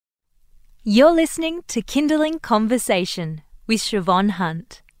You're listening to Kindling Conversation with Siobhan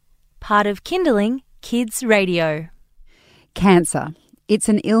Hunt, part of Kindling Kids Radio. Cancer. It's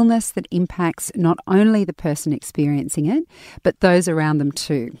an illness that impacts not only the person experiencing it, but those around them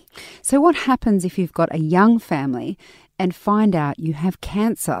too. So what happens if you've got a young family and find out you have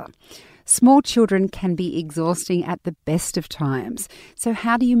cancer? Small children can be exhausting at the best of times. So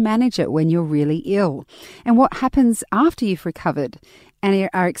how do you manage it when you're really ill? And what happens after you've recovered and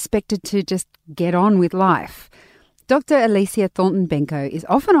are expected to just get on with life? Dr. Alicia Thornton-Benko is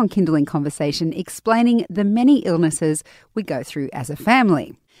often on Kindling Conversation explaining the many illnesses we go through as a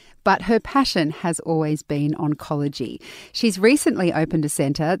family. But her passion has always been oncology. She's recently opened a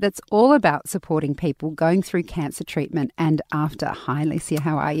centre that's all about supporting people going through cancer treatment and after. Hi, Alicia,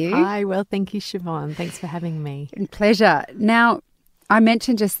 how are you? Hi, well, thank you, Siobhan. Thanks for having me. Pleasure. Now, I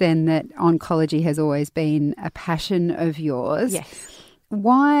mentioned just then that oncology has always been a passion of yours. Yes.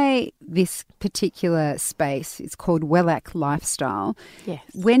 Why this particular space? It's called Wellak Lifestyle. Yes.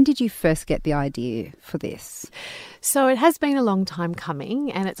 When did you first get the idea for this? So it has been a long time coming,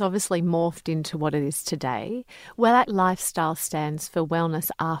 and it's obviously morphed into what it is today. Wellak Lifestyle stands for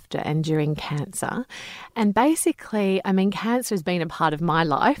Wellness After and During Cancer. And basically, cancer has been a part of my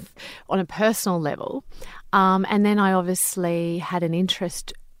life on a personal level. And then I obviously had an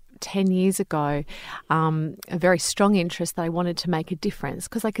interest 10 years ago, a very strong interest that I wanted to make a difference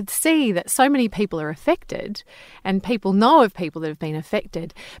because I could see that so many people are affected and people know of people that have been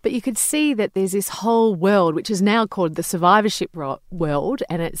affected, but you could see that there's this whole world which is now called the survivorship world,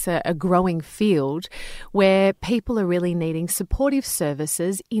 and it's a growing field where people are really needing supportive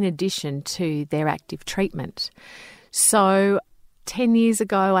services in addition to their active treatment. So 10 years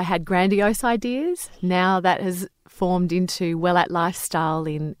ago, I had grandiose ideas. Now that has formed into Wellak Lifestyle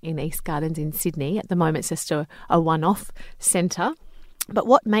in East Gardens in Sydney. At the moment, it's just a one-off centre. But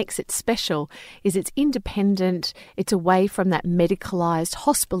what makes it special is it's independent, it's away from that medicalised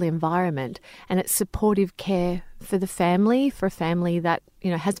hospital environment, and it's supportive care for the family, for a family that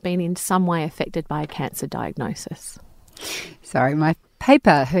has been in some way affected by a cancer diagnosis. Sorry, my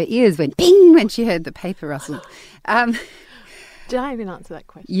paper, her ears went bing when she heard the paper rustle. Did I even answer that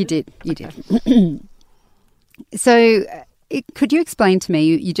question? You did. So could you explain to me,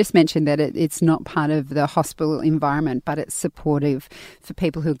 you just mentioned that it's not part of the hospital environment, but it's supportive for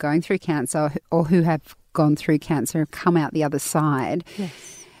people who are going through cancer or who have gone through cancer and come out the other side.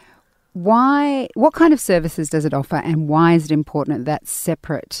 Yes. What kind of services does it offer, and why is it important that that's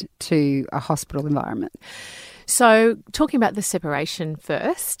separate to a hospital environment? So talking about the separation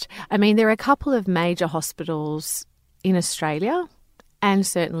first, there are a couple of major hospitals in Australia and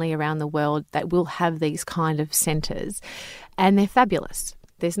certainly around the world that will have these kind of centres, and they're fabulous.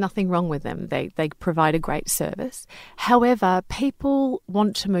 There's nothing wrong with them. They provide a great service. However, people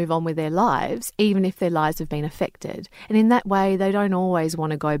want to move on with their lives, even if their lives have been affected. And in that way, they don't always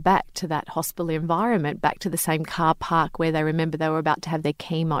want to go back to that hospital environment, back to the same car park where they remember they were about to have their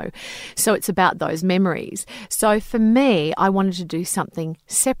chemo. So it's about those memories. So for me, I wanted to do something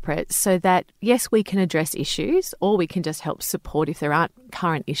separate so that, yes, we can address issues or we can just help support if there aren't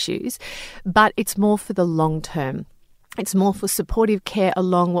current issues, but it's more for the long term. It's more for supportive care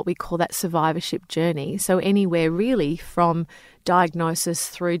along what we call that survivorship journey. So anywhere really from diagnosis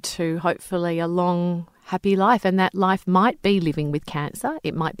through to hopefully a long, happy life. And that life might be living with cancer.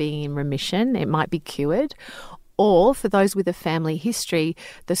 It might be in remission. It might be cured. Or for those with a family history,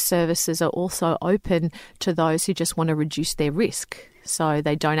 the services are also open to those who just want to reduce their risk. So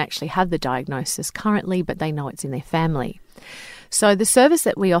they don't actually have the diagnosis currently, but they know it's in their family. So the service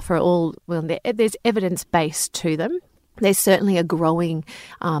that we offer there's evidence-based to them. There's certainly a growing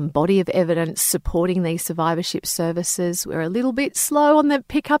body of evidence supporting these survivorship services. We're a little bit slow on the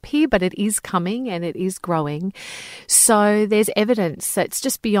pickup here, but it is coming and it is growing. So there's evidence that's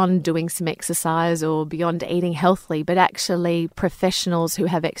just beyond doing some exercise or beyond eating healthily, but actually professionals who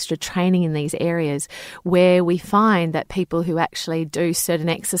have extra training in these areas where we find that people who actually do certain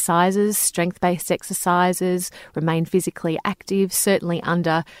exercises, strength-based exercises, remain physically active, certainly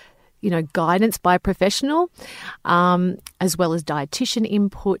under guidance by a professional, as well as dietitian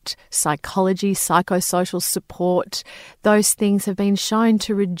input, psychology, psychosocial support. Those things have been shown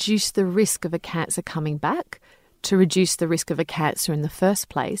to reduce the risk of a cancer coming back, to reduce the risk of a cancer in the first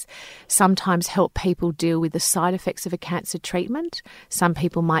place, sometimes help people deal with the side effects of a cancer treatment. Some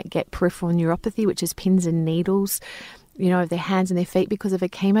people might get peripheral neuropathy, which is pins and needles, of their hands and their feet because of a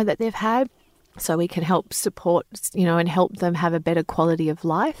chemo that they've had. So we can help support, and help them have a better quality of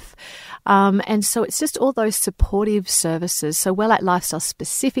life. And so it's just all those supportive services. So Wellak Lifestyle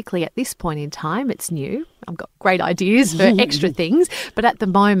specifically at this point in time, it's new. I've got great ideas for extra things. But at the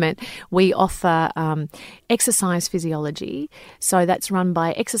moment, we offer exercise physiology. So that's run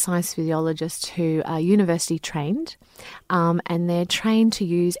by exercise physiologists who are university trained. And they're trained to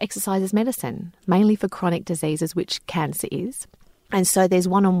use exercise as medicine, mainly for chronic diseases, which cancer is. And so there's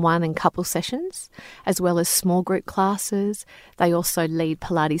one-on-one and couple sessions, as well as small group classes. They also lead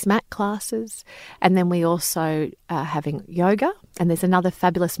Pilates mat classes. And then we also are having yoga. And there's another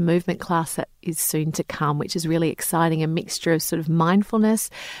fabulous movement class that is soon to come, which is really exciting, a mixture of sort of mindfulness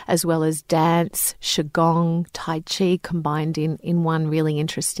as well as dance, Qigong, Tai Chi combined in one, really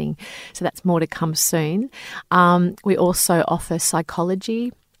interesting. So that's more to come soon. We also offer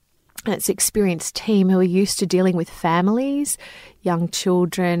psychology. And it's an experienced team who are used to dealing with families, young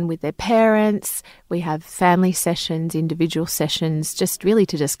children with their parents. We have family sessions, individual sessions, just really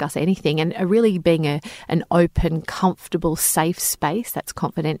to discuss anything, and really being an open, comfortable, safe space that's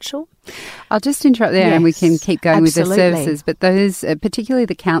confidential. I'll just interrupt there, and we can keep going with the services. But those, particularly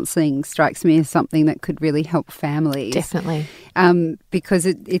the counselling, strikes me as something that could really help families. Definitely. Because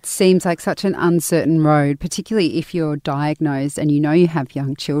it seems like such an uncertain road, particularly if you're diagnosed and you have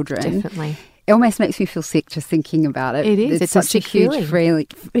young children. Definitely. It almost makes me feel sick just thinking about it. It is. It's such a huge feeling.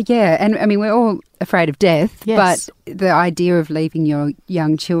 Yeah, and I mean, we're all afraid of death, yes. But the idea of leaving your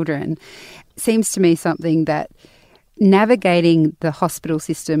young children seems to me something that navigating the hospital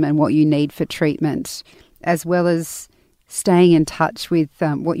system and what you need for treatment, as well as staying in touch with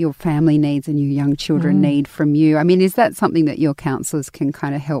what your family needs and your young children need from you. I mean, is that something that your counsellors can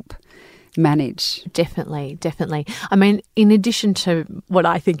kind of help manage? Definitely. I mean, in addition to what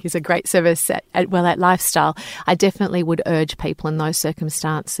I think is a great service at Wellak Lifestyle, I definitely would urge people in those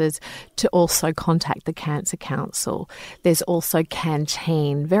circumstances to also contact the Cancer Council. There's also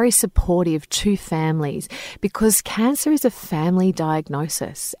Canteen, very supportive to families, because cancer is a family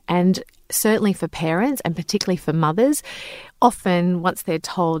diagnosis, and certainly for parents and particularly for mothers, often once they're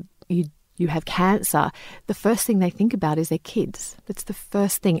told you have cancer, the first thing they think about is their kids. That's the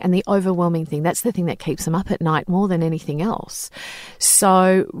first thing, and the overwhelming thing. That's the thing that keeps them up at night more than anything else.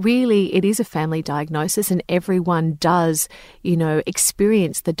 So really, it is a family diagnosis, and everyone does,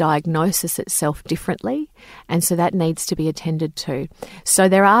 experience the diagnosis itself differently, and so that needs to be attended to. So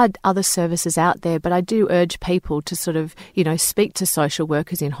there are other services out there, but I do urge people to sort of, speak to social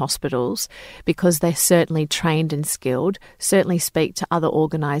workers in hospitals, because they're certainly trained and skilled. Certainly speak to other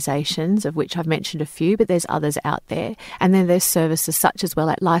organisations, of which I've mentioned a few, but there's others out there. And then there's services such as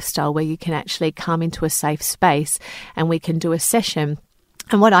Wellak Lifestyle, where you can actually come into a safe space and we can do a session.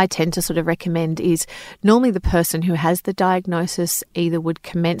 And what I tend to sort of recommend is normally the person who has the diagnosis either would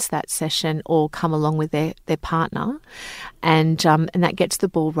commence that session or come along with their partner, and that gets the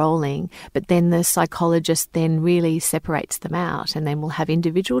ball rolling. But then the psychologist then really separates them out, and then we'll have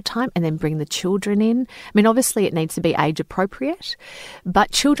individual time and then bring the children in. I mean, obviously it needs to be age appropriate,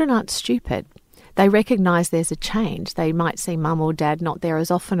 but children aren't stupid. They recognise there's a change. They might see mum or dad not there as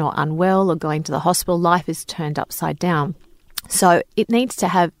often, or unwell, or going to the hospital. Life is turned upside down. So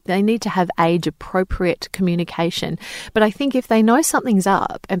they need to have age appropriate communication. But I think if they know something's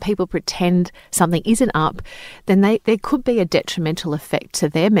up and people pretend something isn't up, then there could be a detrimental effect to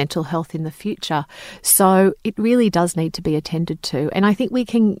their mental health in the future. So it really does need to be attended to. And I think we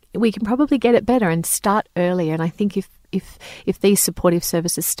can probably get it better and start earlier. And I think if these supportive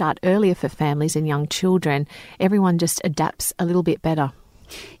services start earlier for families and young children, everyone just adapts a little bit better.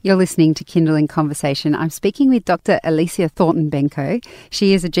 You're listening to Kindling Conversation. I'm speaking with Dr. Alicia Thornton-Benko.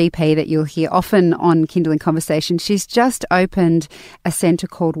 She is a GP that you'll hear often on Kindling Conversation. She's just opened a centre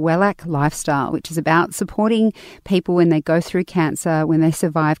called Wellak Lifestyle, which is about supporting people when they go through cancer, when they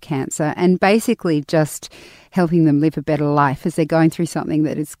survive cancer, and basically just helping them live a better life as they're going through something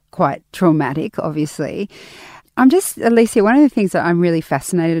that is quite traumatic, obviously. Alicia, one of the things that I'm really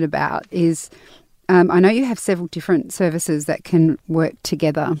fascinated about is I know you have several different services that can work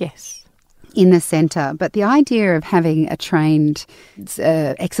together. Yes. In the centre, but the idea of having a trained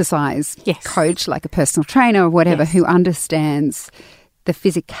exercise coach, like a personal trainer or whatever, who understands the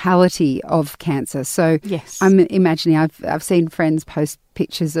physicality of cancer. So I'm imagining, I've seen friends post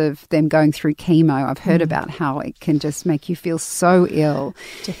pictures of them going through chemo. I've heard about how it can just make you feel so ill.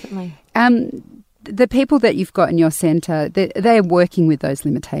 Definitely. the people that you've got in your centre, they're working with those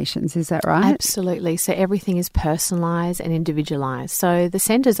limitations, is that right? Absolutely. So everything is personalised and individualised. So the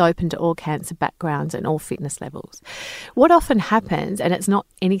centre's open to all cancer backgrounds and all fitness levels. What often happens, and it's not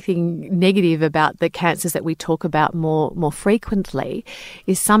anything negative about the cancers that we talk about more frequently,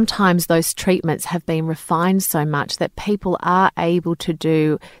 is sometimes those treatments have been refined so much that people are able to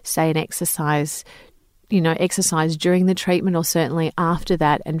do, say, an exercise during the treatment or certainly after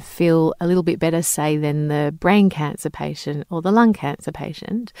that and feel a little bit better, say, than the brain cancer patient or the lung cancer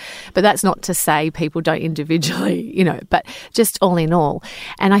patient. But that's not to say people don't individually, but just all in all.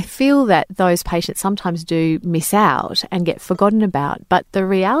 And I feel that those patients sometimes do miss out and get forgotten about. But the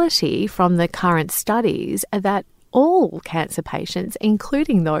reality from the current studies are that all cancer patients,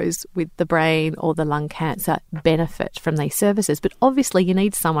 including those with the brain or the lung cancer, benefit from these services. But obviously you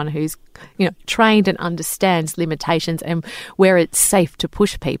need someone who's, trained and understands limitations and where it's safe to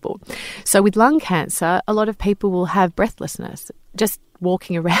push people. So with lung cancer, a lot of people will have breathlessness, just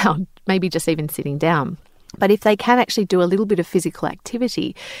walking around, maybe just even sitting down. But if they can actually do a little bit of physical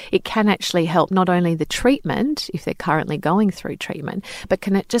activity, it can actually help not only the treatment, if they're currently going through treatment, but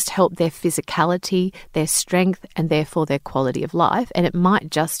can it just help their physicality, their strength, and therefore their quality of life. And it might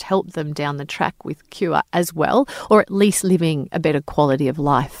just help them down the track with cure as well, or at least living a better quality of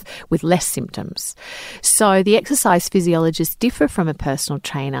life with less symptoms. So the exercise physiologists differ from a personal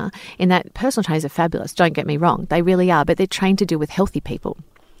trainer in that personal trainers are fabulous, don't get me wrong, they really are, but they're trained to deal with healthy people.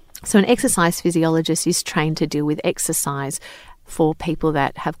 So an exercise physiologist is trained to deal with exercise for people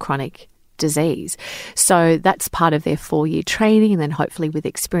that have chronic disease. So that's part of their 4-year training and then hopefully with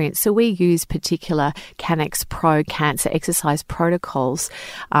experience. So we use particular Canex Pro cancer exercise protocols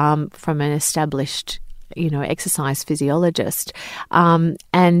from an established, exercise physiologist.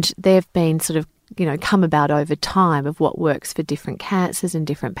 And they've been sort of come about over time of what works for different cancers and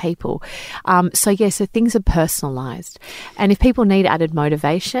different people. So things are personalised. And if people need added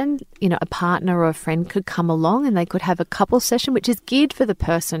motivation, a partner or a friend could come along and they could have a couple session, which is geared for the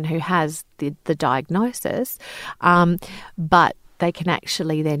person who has the diagnosis, but they can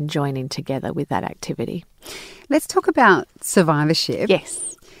actually then join in together with that activity. Let's talk about survivorship. Yes.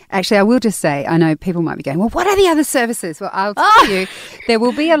 Actually, I will just say, I know people might be going, well, what are the other services? Well, I'll tell you, there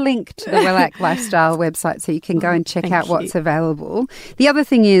will be a link to the Wellak Lifestyle website so you can go and check out what's available. The other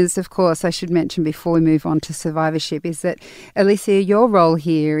thing is, of course, I should mention before we move on to survivorship, is that, Alicia, your role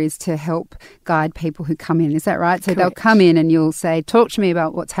here is to help guide people who come in. Is that right? So Correct. They'll come in and you'll say, talk to me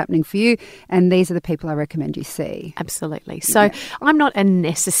about what's happening for you, and these are the people I recommend you see. Absolutely. So I'm not a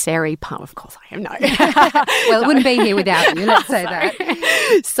necessary part. Of course I am, no. Well, it wouldn't be here without you, let's say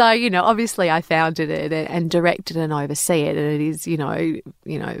that. So, obviously I founded it and directed and oversee it, and it is,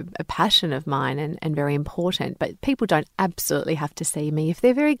 a passion of mine and very important. But people don't absolutely have to see me. If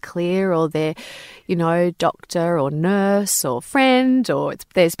they're very clear or they're, doctor or nurse or friend or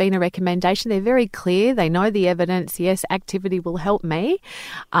there's been a recommendation, they're very clear. They know the evidence. Yes, activity will help me,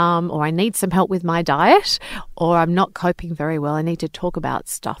 or I need some help with my diet, or I'm not coping very well. I need to talk about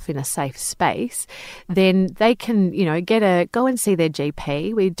stuff in a safe space. Then they can, go and see their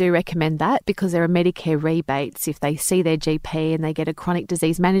GP. We do recommend that because there are Medicare rebates if they see their GP and they get a chronic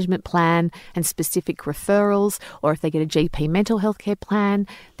disease management plan and specific referrals, or if they get a GP mental health care plan,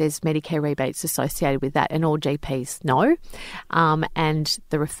 there's Medicare rebates associated with that, and all GPs know. And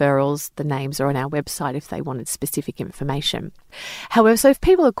the referrals, the names are on our website if they wanted specific information. However, so if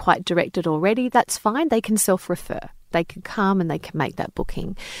people are quite directed already, that's fine. They can self-refer. They can come and they can make that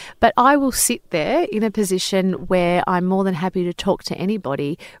booking. But I will sit there in a position where I'm more than happy to talk to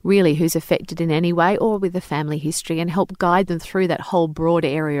anybody really who's affected in any way or with a family history and help guide them through that whole broad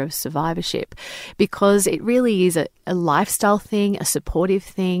area of survivorship, because it really is a lifestyle thing, a supportive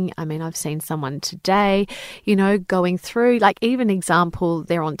thing. I mean, I've seen someone today, going through, like even example,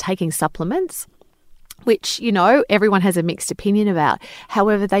 they're on taking supplements, which, everyone has a mixed opinion about.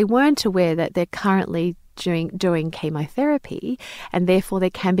 However, they weren't aware that they're currently during chemotherapy, and therefore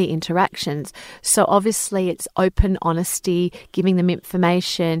there can be interactions. So obviously it's open honesty, giving them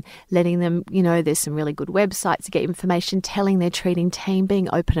information, letting them, there's some really good websites to get information, telling their treating team, being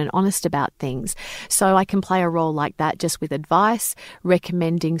open and honest about things. So I can play a role like that just with advice,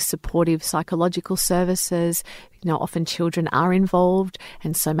 recommending supportive psychological services. Often children are involved,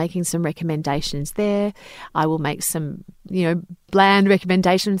 and so making some recommendations there. I will make some, bland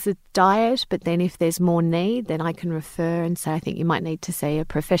recommendations with diet, but then if there's more need, then I can refer and say, I think you might need to see a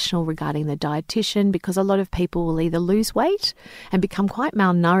professional regarding the dietitian, because a lot of people will either lose weight and become quite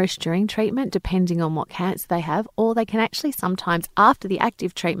malnourished during treatment, depending on what cancer they have, or they can actually sometimes, after the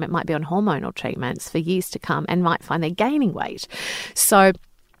active treatment, might be on hormonal treatments for years to come and might find they're gaining weight. So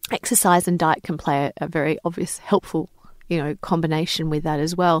exercise and diet can play a very obvious, helpful combination with that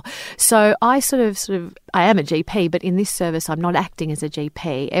as well. So I I am a GP, but in this service, I'm not acting as a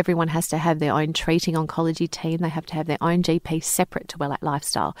GP. Everyone has to have their own treating oncology team. They have to have their own GP separate to Wellak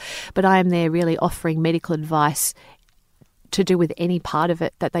Lifestyle. But I am there really offering medical advice to do with any part of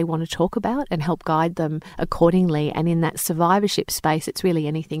it that they want to talk about and help guide them accordingly. And in that survivorship space, it's really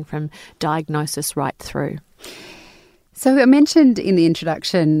anything from diagnosis right through. So I mentioned in the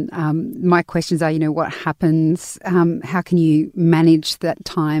introduction, my questions are, what happens, how can you manage that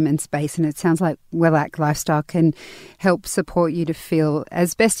time and space? And it sounds like Wellak Lifestyle can help support you to feel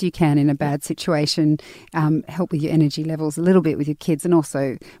as best you can in a bad situation, help with your energy levels a little bit with your kids, and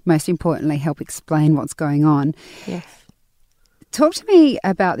also, most importantly, help explain what's going on. Yes. Talk to me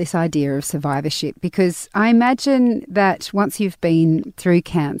about this idea of survivorship, because I imagine that once you've been through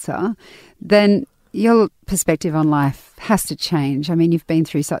cancer, then your perspective on life has to change. I mean, you've been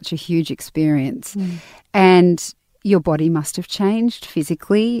through such a huge experience and your body must have changed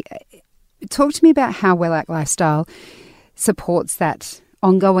physically. Talk to me about how Wellak Lifestyle supports that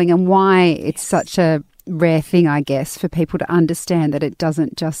ongoing and why it's such a rare thing, I guess, for people to understand that it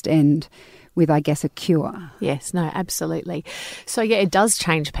doesn't just end with, I guess, a cure. Yes, no, absolutely. So, yeah, it does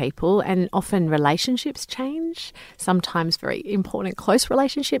change people, and often relationships change. Sometimes very important close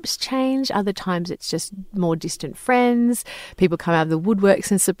relationships change. Other times it's just more distant friends. People come out of the woodworks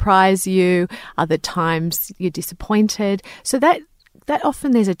and surprise you. Other times you're disappointed. So that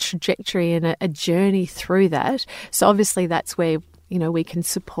often there's a trajectory and a journey through that. So obviously that's where we can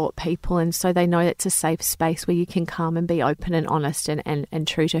support people, and so they know it's a safe space where you can come and be open and honest and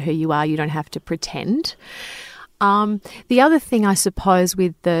true to who you are. You don't have to pretend. The other thing, I suppose,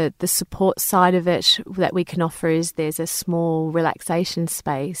 with the support side of it that we can offer is there's a small relaxation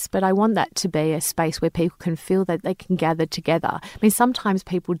space, but I want that to be a space where people can feel that they can gather together. I mean, sometimes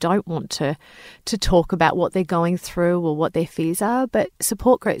people don't want to talk about what they're going through or what their fears are, but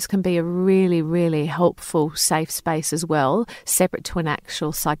support groups can be a really, really helpful, safe space as well, separate to an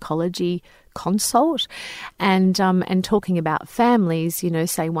actual psychology consult. And talking about families,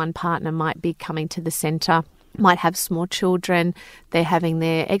 say one partner might be coming to the centre, might have small children, they're having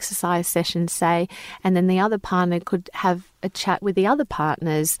their exercise sessions, say, and then the other partner could have a chat with the other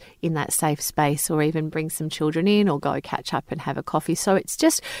partners in that safe space, or even bring some children in or go catch up and have a coffee. So it's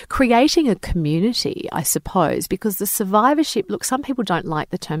just creating a community, I suppose, because the survivorship, look, some people don't like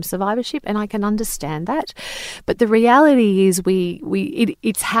the term survivorship, and I can understand that. But the reality is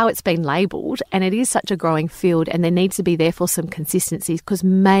it's how it's been labelled, and it is such a growing field, and there needs to be therefore some consistencies, because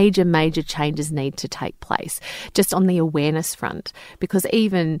major, major changes need to take place just on the awareness front, because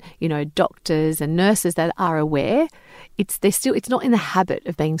even, doctors and nurses that are aware, it's not in the habit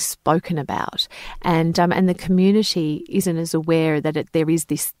of being spoken about, and the community isn't as aware that there is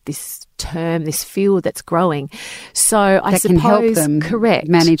this term, this field that's growing. So I suppose can help them correct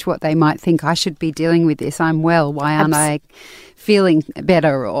manage what they might think. I should be dealing with this. I'm well. Why aren't I feeling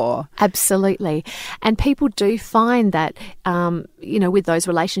better? Or absolutely. And people do find that with those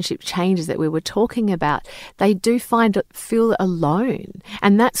relationship changes that we were talking about, they do feel alone,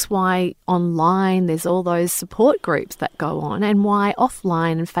 and that's why online there's all those support groups that go on, and why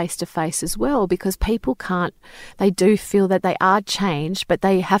offline and face-to-face as well, because people they do feel that they are changed, but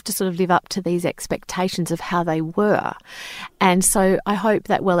they have to sort of live up to these expectations of how they were. And so I hope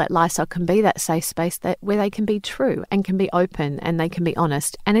that Wellak Lifestyle can be that safe space where they can be true and can be open and they can be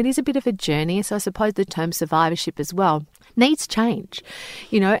honest. And it is a bit of a journey, so I suppose the term survivorship as well needs change,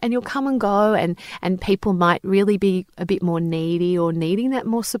 and you'll come and go, and people might really be a bit more needy or needing that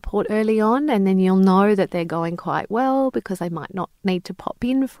more support early on, and then you'll know that they're going quite well because they might not need to pop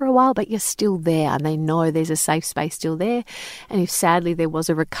in for a while, but you're still there, and they know there's a safe space still there. And if sadly there was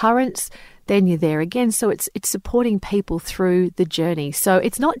a recurrence, then you're there again. So it's supporting people through the journey. So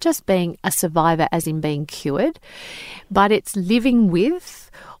it's not just being a survivor as in being cured, but it's living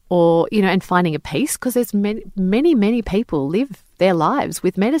with, or, and finding a peace, because there's many people live their lives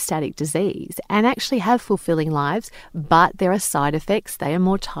with metastatic disease and actually have fulfilling lives, but there are side effects. They are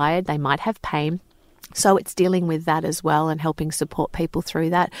more tired. They might have pain. So it's dealing with that as well and helping support people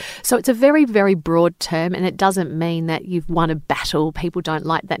through that. So it's a very, very broad term, and it doesn't mean that you've won a battle. People don't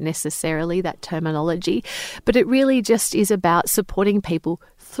like that necessarily, that terminology. But it really just is about supporting people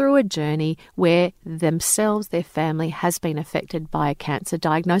through a journey where themselves, their family has been affected by a cancer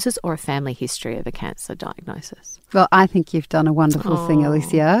diagnosis or a family history of a cancer diagnosis. Well, I think you've done a wonderful thing,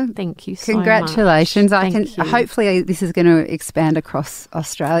 Alicia. Thank you so Congratulations. much. Thank you. Hopefully this is going to expand across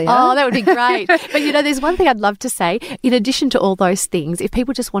Australia. Oh, that would be great. But, you know, there's one thing I'd love to say. In addition to all those things, if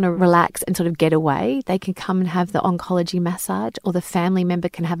people just want to relax and sort of get away, they can come and have the oncology massage, or the family member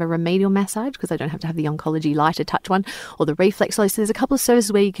can have a remedial massage because they don't have to have the oncology lighter touch one, or the reflexology. So there's a couple of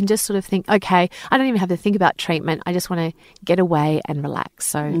services where you can just sort of think, okay, I don't even have to think about treatment. I just want to get away and relax.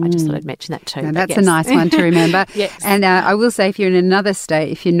 So I just thought I'd mention that too. Now, that's a nice one to remember. Yes. And I will say, if you're in another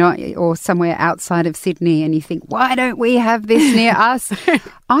state, if you're not, or somewhere outside of Sydney, and you think, why don't we have this near us?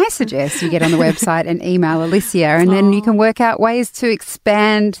 I suggest you get on the website and email Alicia, and then you can work out ways to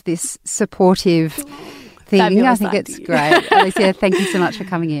expand this supportive thing. Fabulous I think idea. it's great. Alicia, thank you so much for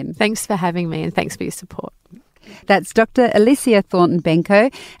coming in. Thanks for having me, and thanks for your support. That's Dr. Alicia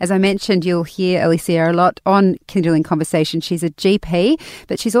Thornton-Benko. As I mentioned, you'll hear Alicia a lot on Kindling Conversation. She's a GP,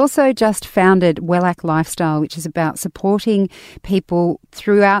 but she's also just founded Wellac Lifestyle, which is about supporting people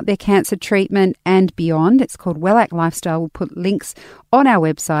throughout their cancer treatment and beyond. It's called Wellac Lifestyle. We'll put links on our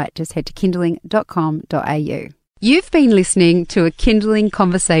website. Just head to kindling.com.au. You've been listening to a Kindling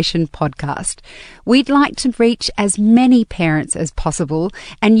Conversation podcast. We'd like to reach as many parents as possible,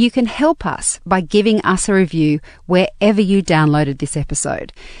 and you can help us by giving us a review wherever you downloaded this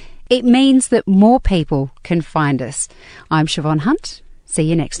episode. It means that more people can find us. I'm Siobhan Hunt. See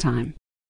you next time.